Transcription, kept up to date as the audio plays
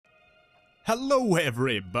Hello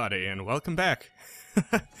everybody and welcome back.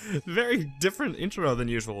 Very different intro than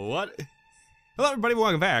usual. What? Hello everybody,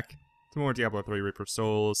 welcome back to more Diablo 3 Reaper of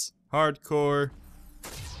Souls Hardcore.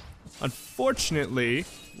 Unfortunately,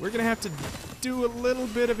 we're gonna have to do a little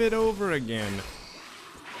bit of it over again.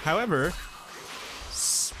 However,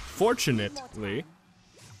 fortunately...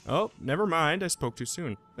 Oh, never mind, I spoke too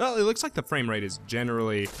soon. Well, it looks like the frame rate is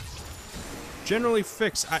generally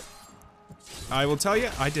fixed. I will tell you,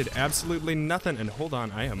 I did absolutely nothing, and hold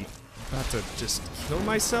on, I am about to just kill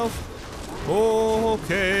myself.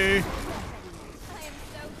 Okay.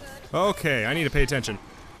 Okay, I need to pay attention.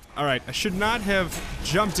 Alright, I should not have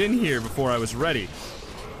jumped in here before I was ready.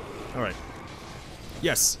 Alright.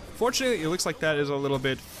 Yes, fortunately, it looks like that is a little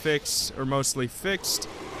bit fixed, or mostly fixed.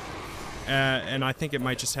 And I think it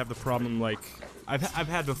might just have the problem like I've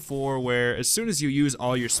had before, where as soon as you use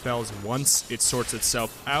all your spells once, it sorts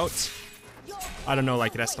itself out. I don't know,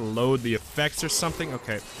 like it has to load the effects or something.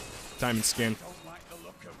 Okay, diamond skin.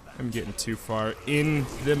 I'm getting too far in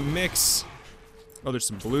the mix. Oh, there's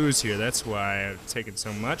some blues here. That's why I've taken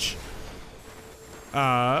so much.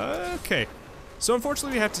 Okay. So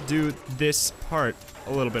unfortunately, we have to do this part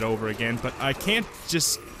a little bit over again, but I can't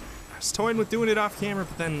just... I was toying with doing it off camera,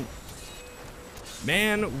 but then...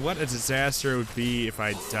 Man, what a disaster it would be if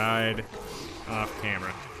I died off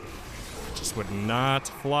camera. It just would not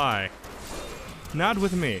fly. Not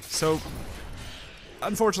with me. So,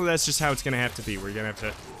 unfortunately, that's just how it's gonna have to be. We're gonna have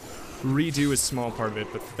to redo a small part of it,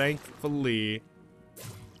 but thankfully,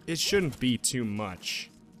 it shouldn't be too much.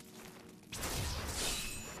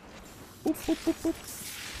 Boop, boop, boop,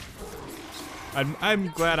 boop. I'm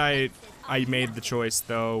glad I made the choice,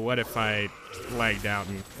 though. What if I lagged out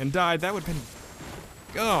and died? That would've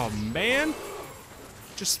been... Oh, man!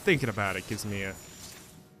 Just thinking about it gives me a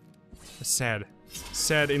sad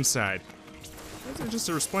inside. There's just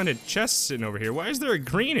a resplendent chest sitting over here. Why is there a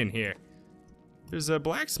green in here? There's a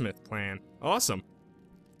blacksmith plan. Awesome.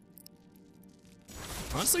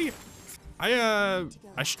 Honestly, I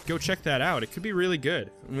should go check that out. It could be really good.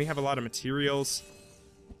 And we have a lot of materials.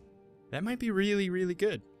 That might be really, really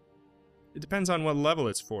good. It depends on what level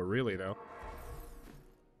it's for, really, though.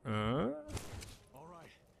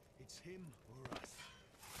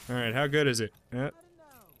 Alright, how good is it?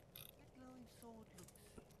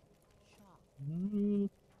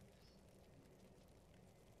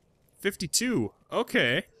 52.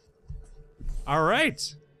 Okay.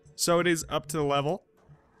 Alright. So it is up to the level.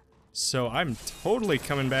 So I'm totally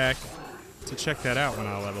coming back to check that out when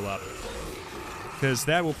I level up. Because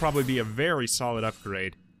that will probably be a very solid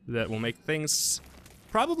upgrade that will make things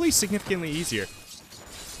probably significantly easier.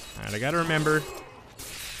 Alright, I gotta remember,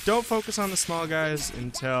 don't focus on the small guys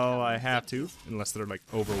until I have to, unless they're like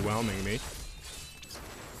overwhelming me.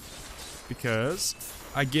 Because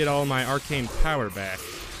I get all my arcane power back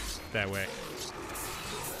that way.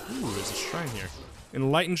 Ooh, there's a shrine here.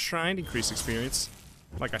 Enlightened Shrine, increased experience.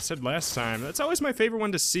 Like I said last time, that's always my favorite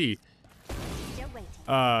one to see.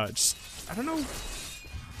 Just, I don't know.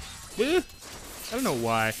 I don't know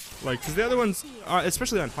why. Like, because the other ones,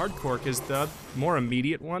 especially on hardcore, because the more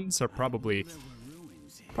immediate ones are probably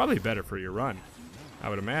better for your run, I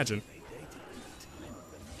would imagine.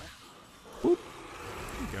 Boop.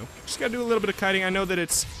 There you go. Just gotta do a little bit of kiting. I know that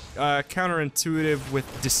it's counterintuitive with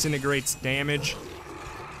disintegrates damage,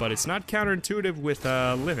 but it's not counterintuitive with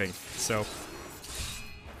living, so...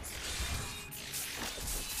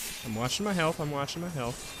 I'm watching my health, I'm watching my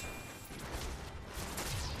health.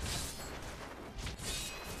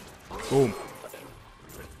 Boom.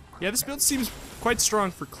 Yeah, this build seems quite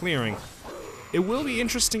strong for clearing. It will be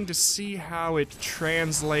interesting to see how it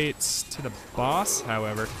translates to the boss,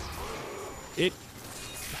 however.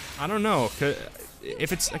 I don't know.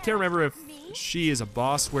 If it's, I can't remember if she is a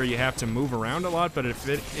boss where you have to move around a lot, but if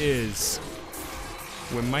it is,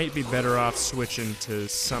 we might be better off switching to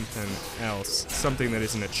something else. Something that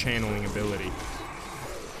isn't a channeling ability.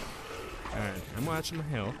 Alright, I'm watching my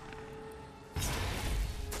health.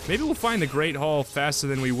 Maybe we'll find the Great Hall faster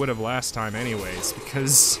than we would have last time anyways,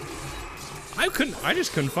 because I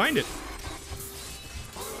just couldn't find it.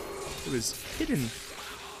 It was hidden.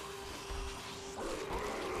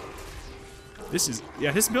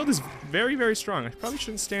 This build is very, very strong. I probably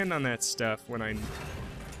shouldn't stand on that stuff when I...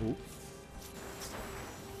 Ooh.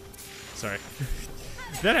 Sorry.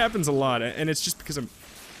 That happens a lot, and it's just because I'm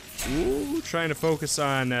trying to focus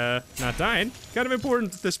on not dying. Kind of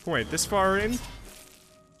important at this point. This far in,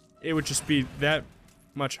 it would just be that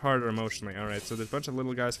much harder emotionally. Alright, so there's a bunch of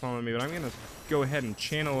little guys following me, but I'm gonna go ahead and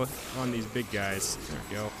channel on these big guys. There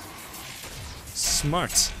we go.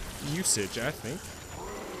 Smart usage, I think.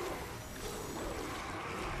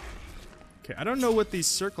 Okay, I don't know what these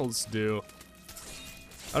circles do.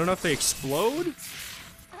 I don't know if they explode?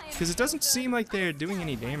 Because it doesn't seem like they're doing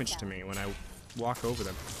any damage to me when I walk over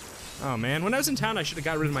them. Oh man, when I was in town I should have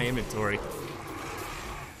got rid of my inventory.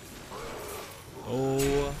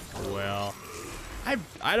 Oh, well.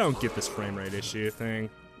 I don't get this frame rate issue thing.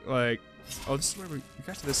 Like, oh, this is where we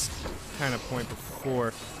got to this kind of point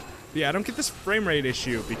before. But yeah, I don't get this frame rate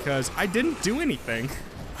issue because I didn't do anything.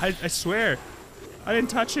 I swear. I didn't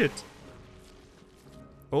touch it.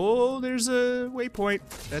 Oh, there's a waypoint.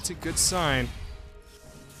 That's a good sign.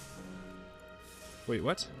 Wait,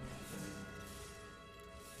 what?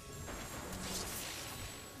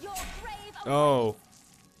 Oh.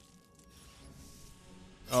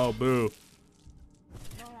 Oh, boo.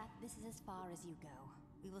 Laura, this is as far as you go.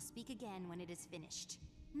 We will speak again when it is finished.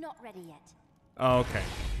 Not ready yet. Oh, okay.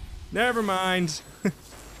 Never mind.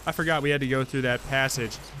 I forgot we had to go through that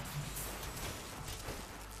passage.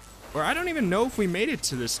 Or I don't even know if we made it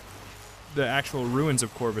to the actual ruins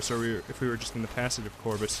of Corvus, or if we were just in the passage of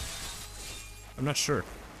Corvus. I'm not sure.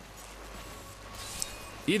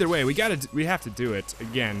 Either way, we have to do it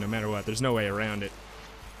again, no matter what. There's no way around it,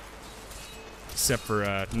 except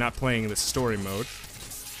for not playing the story mode.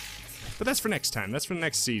 But that's for next time. That's for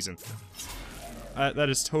next season. That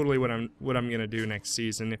is totally what I'm gonna do next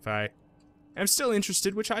season if I am still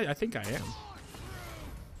interested, which I think I am.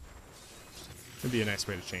 It'd be a nice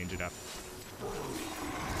way to change it up.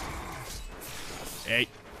 Hey.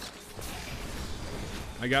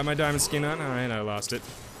 I got my diamond skin on. Alright, I lost it.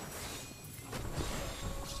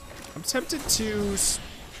 I'm tempted to...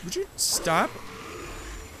 Would you stop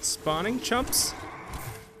spawning, chumps?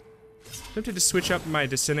 I'm tempted to switch up my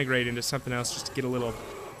disintegrate into something else just to get a little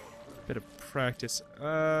bit of practice.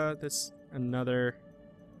 That's another...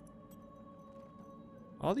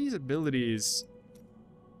 All these abilities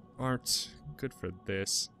aren't good for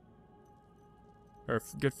this. Or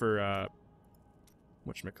good for,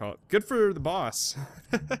 whatchamacallit? Good for the boss.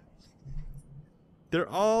 They're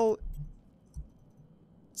all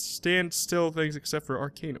stand still things except for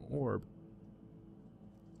Arcane Orb.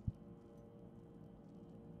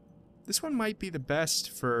 This one might be the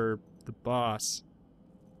best for the boss.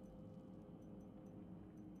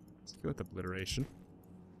 Let's go with Obliteration.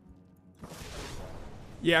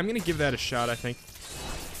 Yeah, I'm gonna give that a shot, I think.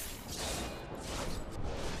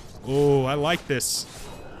 Oh, I like this.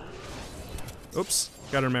 Oops.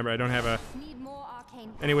 Gotta remember, I don't have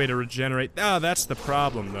any way to regenerate. Oh, that's the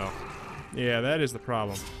problem, though. Yeah, that is the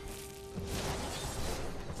problem.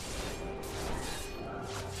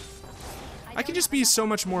 I can just be so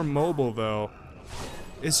much more mobile, though.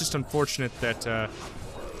 It's just unfortunate that, I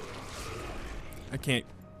can't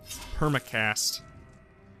permacast.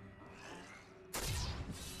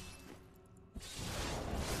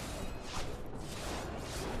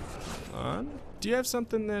 Do you have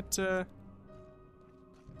something that,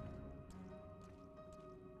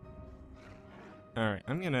 Alright,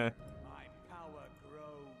 I'm gonna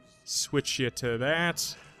switch you to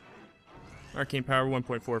that. Arcane power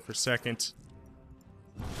 1.4 per second.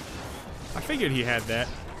 I figured he had that.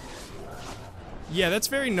 Yeah, that's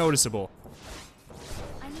very noticeable.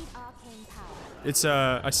 I need arcane power. It's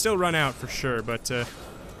I still run out for sure, but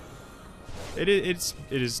it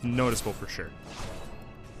is noticeable for sure.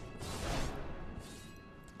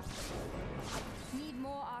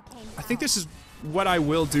 I think this is what I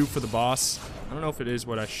will do for the boss. I don't know if it is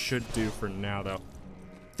what I should do for now, though.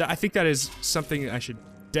 I think that is something I should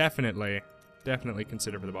definitely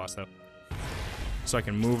consider for the boss, though. So I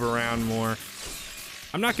can move around more.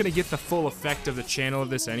 I'm not going to get the full effect of the channel of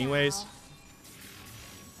this anyways.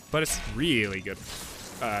 But it's really good.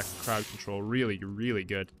 Crowd control. Really, really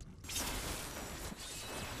good.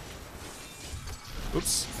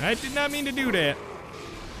 Oops. I did not mean to do that.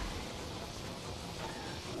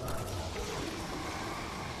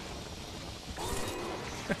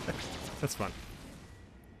 That's fun.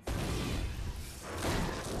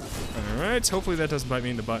 Alright, hopefully that doesn't bite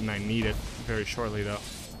me in the butt and I need it very shortly, though.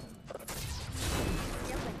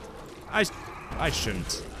 I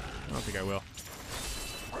shouldn't. I don't think I will.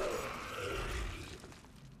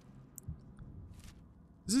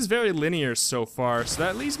 This is very linear so far, so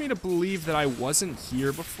that leads me to believe that I wasn't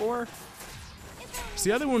here before. 'Cause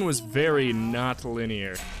the other one was very not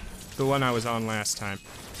linear. The one I was on last time.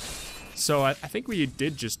 So I think we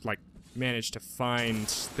did just, like, manage to find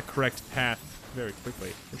the correct path very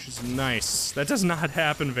quickly, which is nice. That does not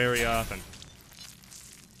happen very often.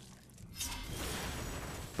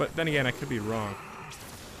 But then again, I could be wrong.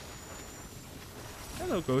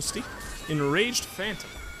 Hello, Ghosty. Enraged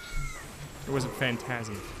Phantom. Or was it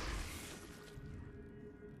Phantasm?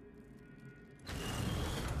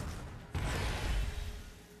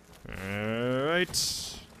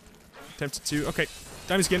 Alright. Attempted to... Okay.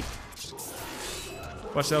 Diamond skin.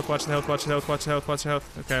 Watch the health, watch the health, watch the health, watch the health, watch the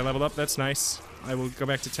health. Okay, I leveled up. That's nice. I will go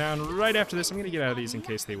back to town right after this. I'm going to get out of these in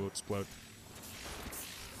case they will explode.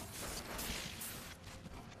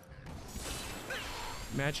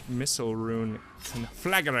 Magic missile rune.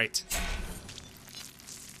 Conflagrate.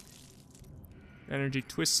 Energy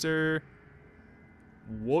twister.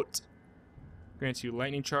 What? Grants you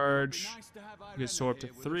lightning charge. You can soar up to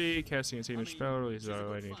 3. Casting a signature spell. Releases all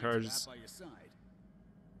lightning charges.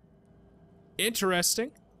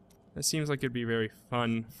 Interesting. That seems like it'd be very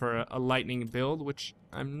fun for a lightning build, which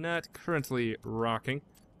I'm not currently rocking.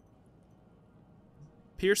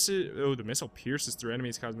 Pierces. Oh, the missile pierces through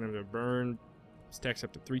enemies, causing them to burn. Stacks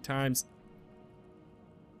up to 3 times.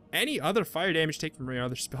 Any other fire damage taken from your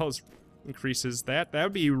other spells increases that. That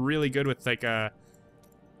would be really good with like the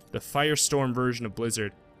Firestorm version of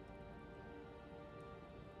Blizzard.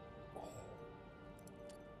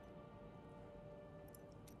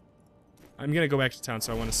 I'm gonna go back to town,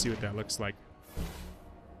 so I want to see what that looks like.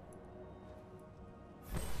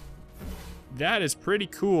 That is pretty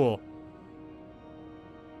cool.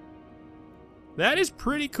 That is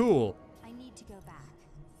pretty cool. I need to go back.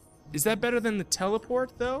 Is that better than the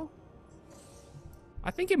teleport, though? I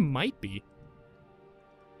think it might be.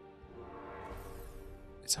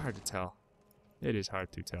 It's hard to tell. It is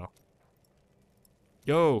hard to tell.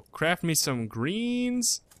 Yo, craft me some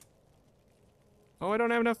greens. Oh, I don't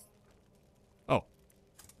have enough. Oh,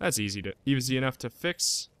 that's easy enough to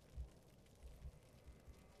fix.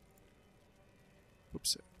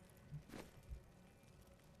 Oops.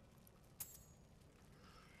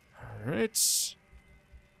 All right.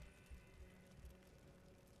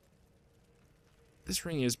 This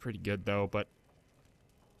ring is pretty good though, but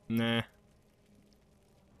nah.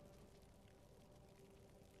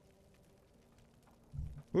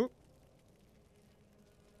 Whoop.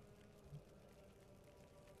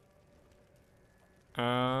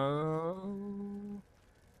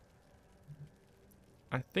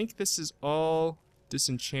 I think this is all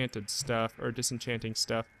disenchanted stuff, or disenchanting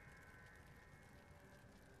stuff.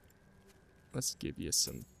 Let's give you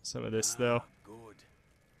some of this though. Good.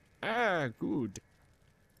 Ah, good.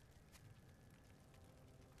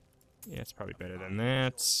 Yeah, it's probably better than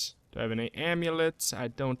that. Do I have any amulet? I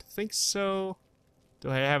don't think so. Do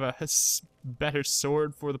I have a better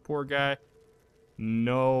sword for the poor guy?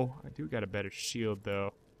 No. I do got a better shield,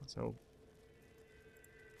 though. So,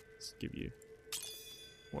 let's give you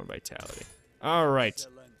more vitality. Alright.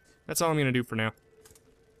 That's all I'm going to do for now.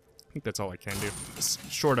 I think that's all I can do.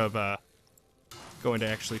 Short of going to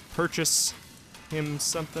actually purchase him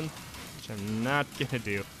something, which I'm not going to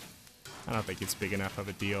do. I don't think it's big enough of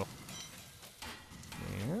a deal.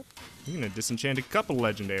 Yeah. I'm going to disenchant a couple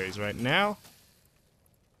legendaries right now.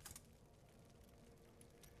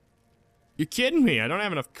 You kidding me? I don't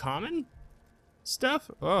have enough common stuff?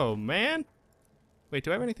 Oh, man. Wait, do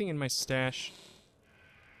I have anything in my stash?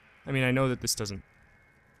 I mean, I know that this doesn't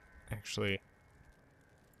actually...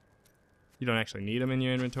 You don't actually need them in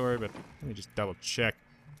your inventory, but let me just double check.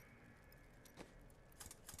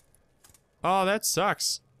 Oh, that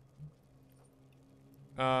sucks.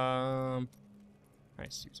 Nice,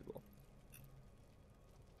 usable.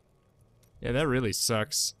 Yeah, that really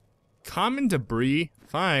sucks. Common debris?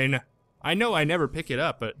 Fine. I know I never pick it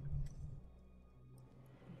up, but...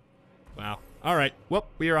 Wow. Alright, well,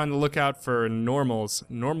 we are on the lookout for normals.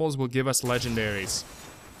 Normals will give us legendaries.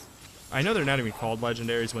 I know they're not even called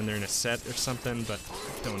legendaries when they're in a set or something, but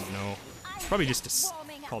I don't know. Probably just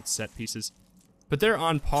called set pieces. But they're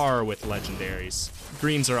on par with legendaries.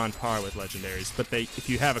 Greens are on par with legendaries, but if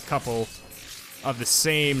you have a couple of the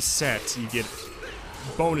same set, you get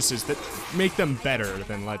bonuses that make them better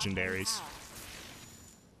than legendaries.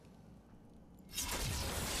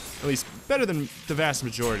 At least better than the vast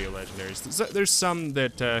majority of legendaries. There's some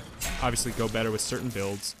that obviously go better with certain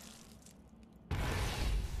builds.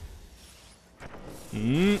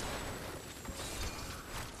 I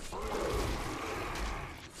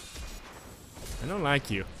don't like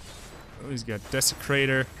you. Oh, he's got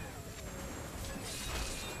Desecrator.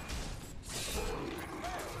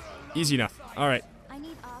 Easy enough. Alright. I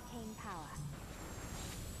need arcane power.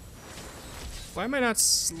 Why am I not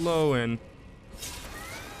slowing?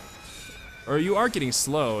 Or you are getting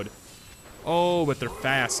slowed. Oh, but they're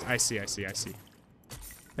fast. I see.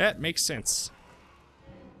 That makes sense.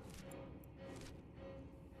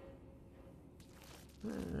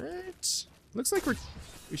 Alright. Looks like we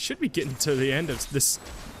should be getting to the end of this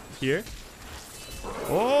here.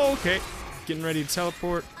 Oh, okay. Getting ready to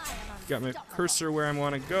teleport. Got my cursor where I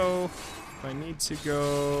want to go. If I need to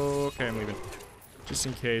go... Okay, I'm leaving. Just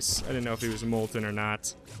in case. I didn't know if he was molten or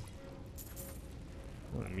not.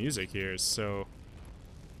 Well, the music here is so...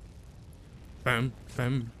 Bam,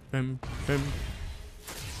 bam, bam, bam.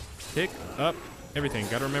 Pick up everything.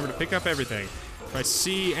 Gotta remember to pick up everything. If I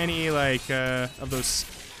see any, like, of those...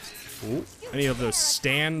 Ooh, any of those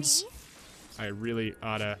stands, I really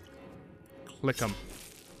oughta click them.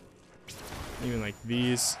 Even like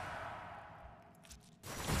these.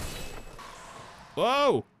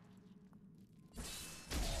 Whoa!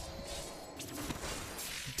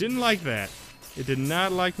 Didn't like that. It did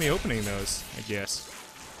not like me opening those, I guess.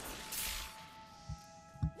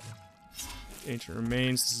 Ancient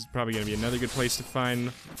remains. This is probably going to be another good place to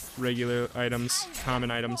find regular items,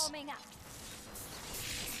 common items.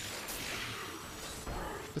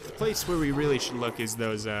 But the place where we really should look is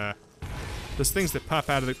those things that pop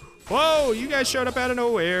out of the... Whoa! You guys showed up out of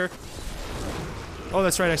nowhere. Oh,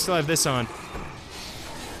 that's right. I still have this on.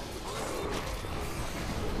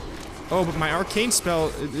 Oh, but my arcane spell...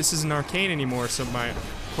 This isn't arcane anymore, so my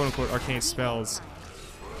quote-unquote arcane spells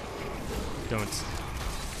don't...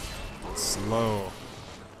 Slow.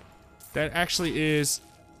 That actually is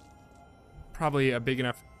probably a big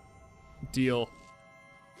enough deal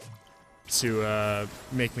to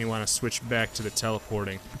make me want to switch back to the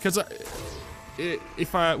teleporting, because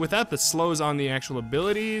without the slows on the actual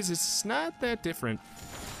abilities, it's not that different.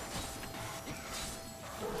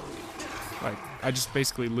 Like, I just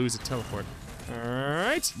basically lose a teleport. All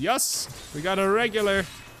right, yes, we got a regular,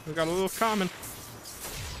 we got a little common.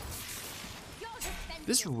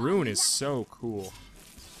 This rune is so cool.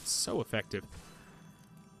 It's so effective.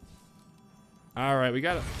 Alright, we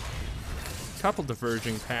got a couple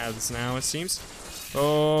diverging paths now, it seems.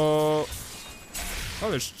 Oh,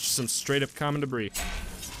 there's some straight up common debris.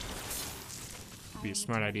 Be a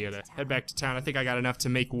smart idea to head back to town. I think I got enough to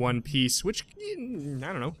make one piece, which, I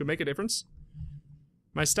don't know, could make a difference.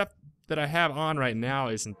 My stuff that I have on right now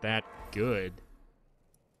isn't that good.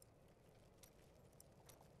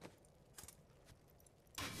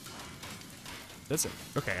 That's it.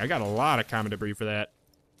 Okay, I got a lot of common debris for that.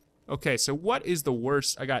 Okay, so what is the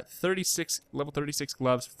worst? I got 36, level 36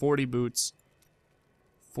 gloves, 40 boots,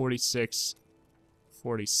 46,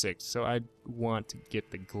 46. So I want to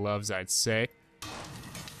get the gloves, I'd say.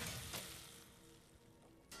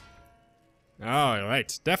 All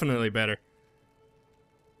right, definitely better.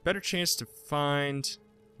 Better chance to find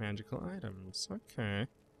magical items. Okay.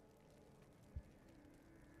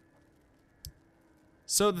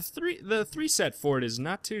 So the three set for it is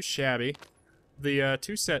not too shabby. The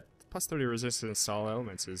 2 set plus 30 resistance to all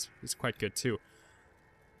elements is quite good too.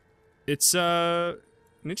 It's an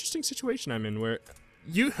interesting situation I'm in where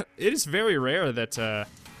it is very rare that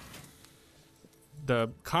the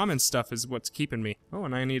common stuff is what's keeping me. Oh,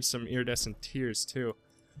 and I need some iridescent tears too.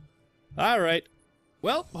 All right.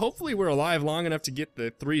 Well, hopefully we're alive long enough to get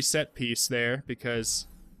the 3 set piece there, because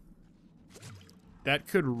that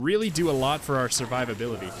could really do a lot for our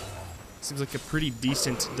survivability. Seems like a pretty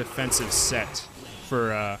decent defensive set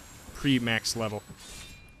for pre-max level.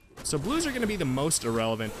 So blues are going to be the most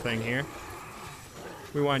irrelevant thing here.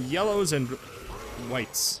 We want yellows and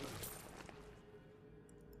whites.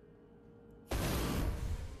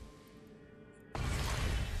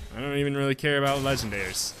 I don't even really care about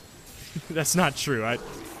legendaries. That's not true.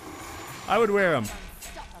 I would wear them.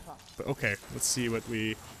 But okay, let's see what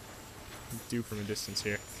we do from a distance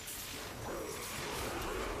here.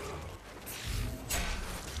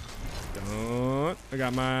 I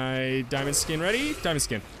got my diamond skin ready. Diamond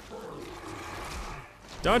skin.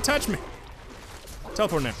 Don't touch me.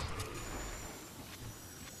 Teleport now.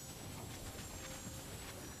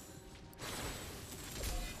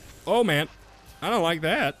 Oh man, I don't like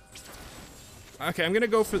that. Okay, I'm gonna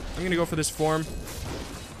go for this form.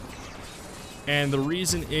 And the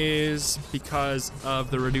reason is because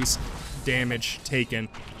of the reduced damage taken,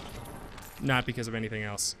 not because of anything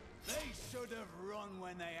else. They should have run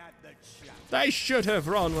when they had the chance. They should have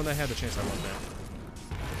run when they had the chance. I love that.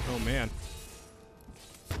 Oh man.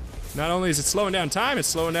 Not only is it slowing down time, it's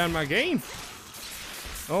slowing down my game.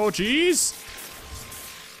 Oh jeez.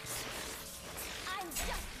 I'm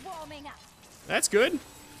just warming up. That's good.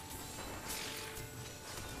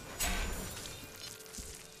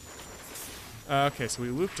 Okay, so we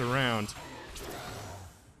looped around.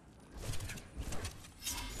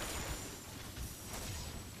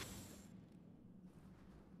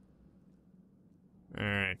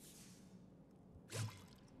 Alright.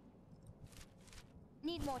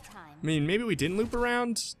 Need more time. I mean, maybe we didn't loop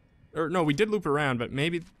around. Or, no, we did loop around, but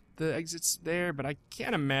maybe the exit's there. But I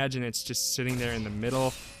can't imagine it's just sitting there in the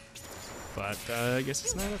middle. But I guess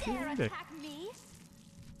it's not up here either.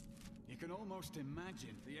 You can can almost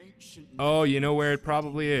imagine the ancient. Oh, you know where it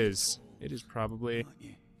probably is. It is probably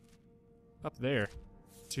up there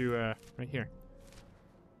to, right here.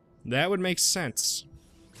 That would make sense.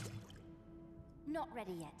 Not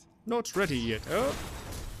ready yet. Not ready yet. Oh.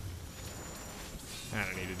 I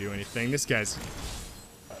don't need to do anything. This guy's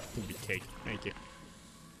gonna be cake. Thank you.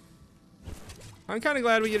 I'm kind of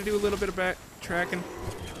glad we get to do a little bit of backtracking.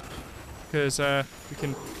 Because, we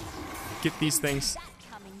can get these things.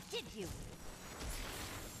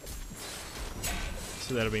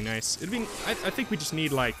 So that'll be nice. It'd be. I think we just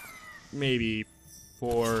need like maybe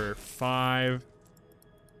 4 or 5.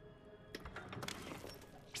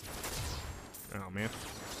 Oh man. I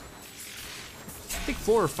think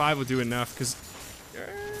 4 or 5 will do enough. Cause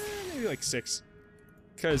maybe like 6.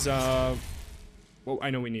 Cause well, I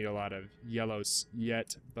know we need a lot of yellows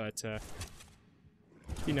yet, but it'd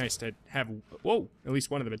be nice to have at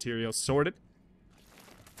least one of the materials sorted.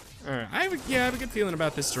 All right. I have a good feeling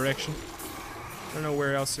about this direction. I don't know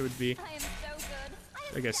where else it would be. I am so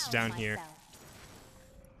good. I guess down here.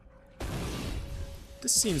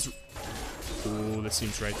 This seems... Ooh, this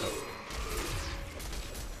seems right though.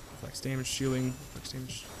 Flex damage, shielding, flex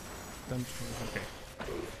damage, damage. Okay.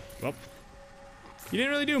 Well, you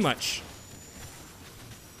didn't really do much.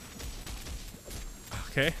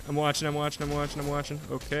 Okay, I'm watching.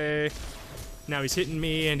 Okay. Now he's hitting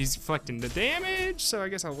me and he's deflecting the damage, so I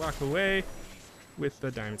guess I'll walk away with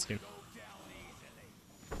the diamond skin.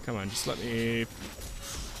 Come on, just let me...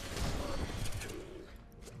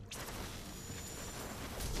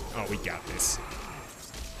 Oh, we got this.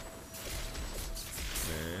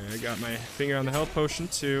 I got my finger on the health potion,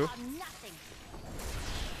 too.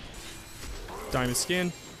 Diamond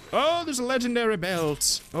skin. Oh, there's a legendary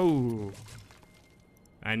belt. Oh.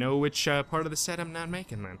 I know which part of the set I'm not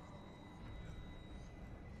making, then.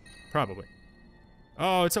 Probably.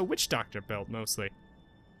 Oh, it's a witch doctor belt, mostly.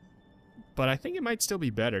 But I think it might still be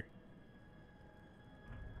better.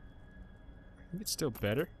 I think it's still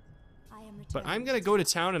better. But I'm gonna go to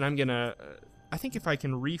town and I'm gonna... I think if I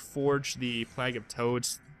can reforge the Plague of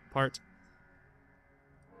Toads part,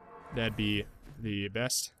 that'd be the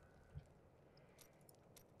best.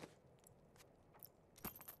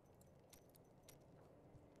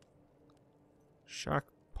 Shock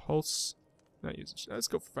Pulse. Not use it. Let's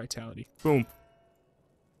go for Vitality. Boom.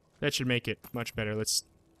 That should make it much better. Let's...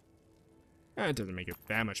 it doesn't make it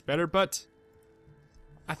that much better, but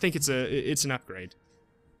I think it's an upgrade.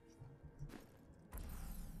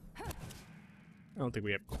 I don't think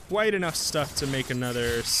we have quite enough stuff to make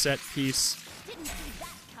another set piece.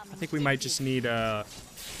 I think we might just need 1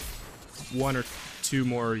 or 2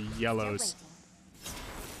 more yellows.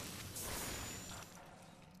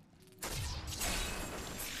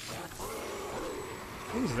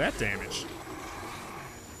 What was that damage?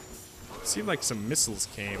 It seemed like some missiles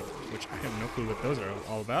came, which I have no clue what those are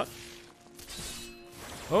all about.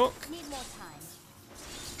 Oh!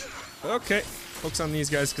 Okay, focus on these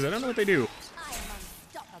guys because I don't know what they do.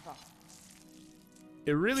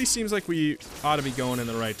 It really seems like we ought to be going in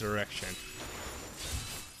the right direction.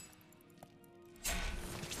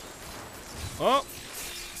 Oh!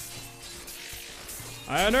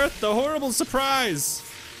 I unearthed a horrible surprise!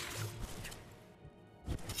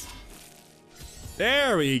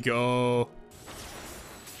 There we go.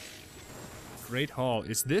 Great Hall.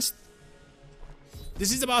 Is this...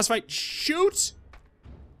 This is the boss fight. Shoot!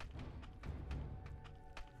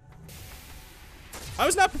 I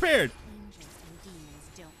was not prepared.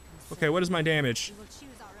 Okay, what is my damage?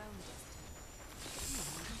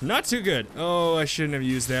 Not too good. Oh, I shouldn't have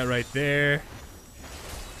used that right there.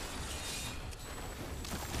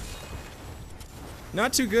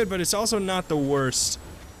 Not too good, but it's also not the worst.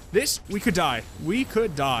 This, we could die. We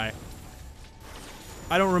could die.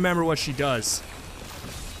 I don't remember what she does.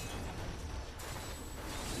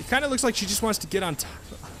 It kind of looks like she just wants to get on top.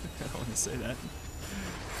 I don't want to say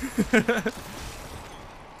that.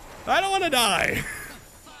 I don't want to die.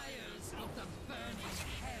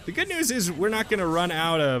 The good news is we're not going to run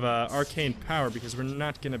out of arcane power because we're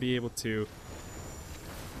not going to be able to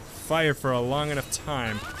fire for a long enough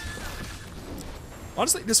time.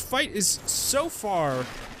 Honestly, this fight is so far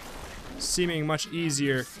seeming much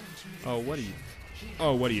easier. Oh, what are you?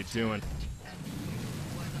 Oh, what are you doing?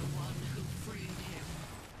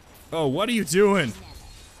 Oh, what are you doing?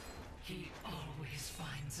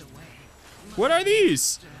 What are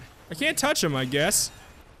these? I can't touch them, I guess.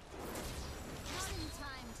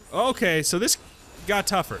 Okay, so this got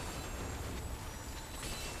tougher.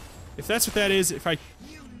 If that's what that is, if I...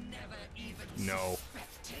 No.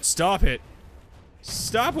 Stop it.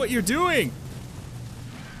 Stop what you're doing!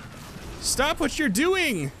 Stop what you're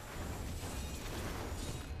doing!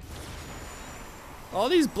 All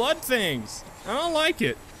these blood things. I don't like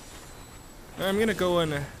it. I'm gonna go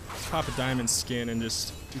and pop a diamond skin and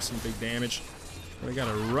just do some big damage. I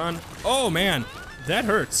gotta run. Oh man, that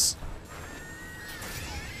hurts.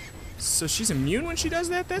 So she's immune when she does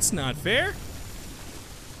that? That's not fair.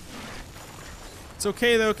 It's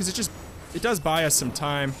okay though, because it does buy us some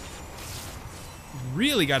time.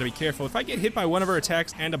 Really gotta be careful. If I get hit by one of her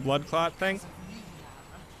attacks and a blood clot thing,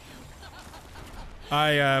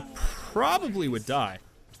 I probably would die.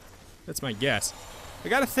 That's my guess. I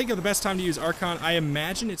gotta think of the best time to use Archon. I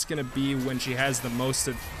imagine it's gonna be when she has the most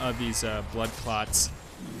of these blood clots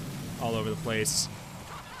all over the place.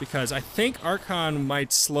 Because I think Archon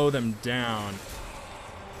might slow them down.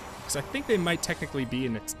 Because I think they might technically be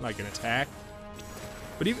like an attack.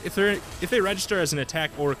 But even if they register as an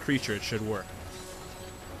attack or a creature, it should work.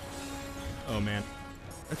 Oh man.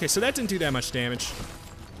 Okay, so that didn't do that much damage.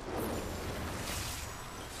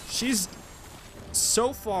 She's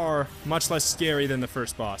so far much less scary than the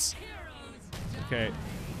first boss. Okay,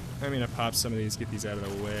 I'm gonna pop some of these, get these out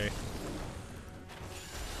of the way.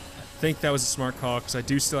 I think that was a smart call because I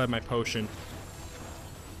do still have my potion.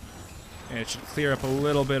 And it should clear up a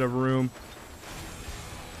little bit of room.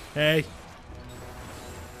 Hey.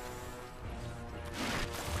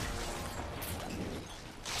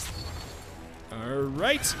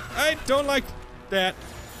 Alright, I don't like that.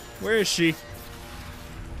 Where is she?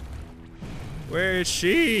 Where is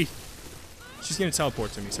she? She's gonna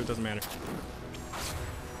teleport to me, so it doesn't matter.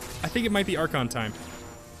 I think it might be Archon time.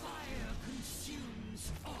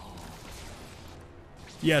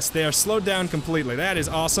 Yes, they are slowed down completely. That is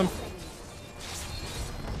awesome.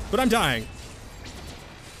 But I'm dying.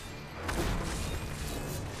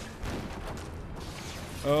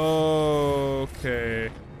 Okay.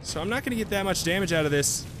 So I'm not gonna get that much damage out of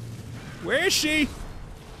this. Where is she?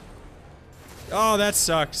 Oh, that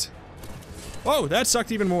sucked. Oh, that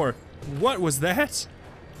sucked even more. What was that?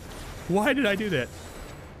 Why did I do that?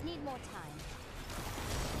 Need more time.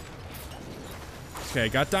 Okay,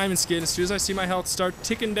 got diamond skin. As soon as I see my health start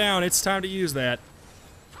ticking down, it's time to use that.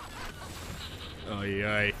 Oh,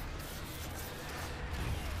 yay.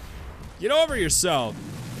 Get over yourself.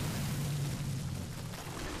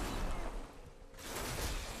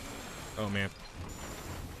 Oh, man.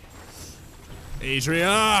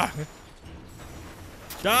 Adria!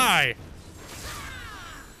 Die!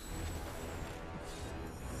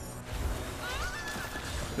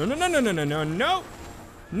 No, no, no, no, no, no, no, no!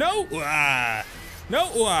 No! Ah! No!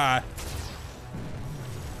 Ah!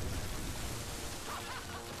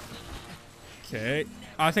 Okay.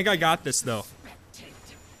 I think I got this, though.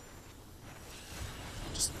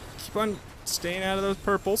 Just keep on staying out of those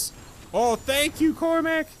purples. Oh, thank you,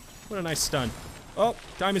 Cormac! What a nice stun. Oh,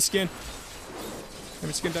 diamond skin.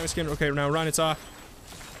 Diamond skin, diamond skin. Okay, now run, it's off.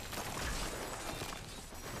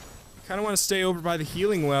 I kind of want to stay over by the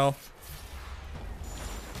healing well.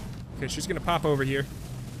 Okay, she's gonna pop over here.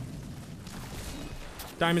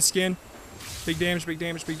 Diamond skin. Big damage, big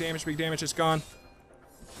damage, big damage, big damage. It's gone.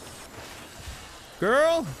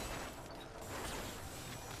 Girl!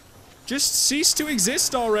 Just cease to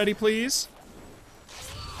exist already, please.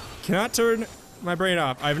 Cannot turn my brain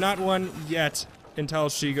off. I've not won yet until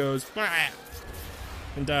she goes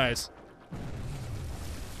and dies.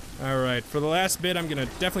 Alright, for the last bit, I'm gonna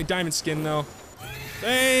definitely diamond skin though.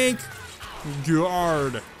 Thank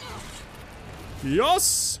God.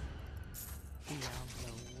 Yes!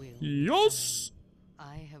 Yes!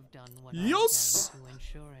 I have done what yes! I can to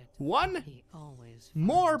ensure it. One He always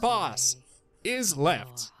more finds a boss way. is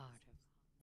left.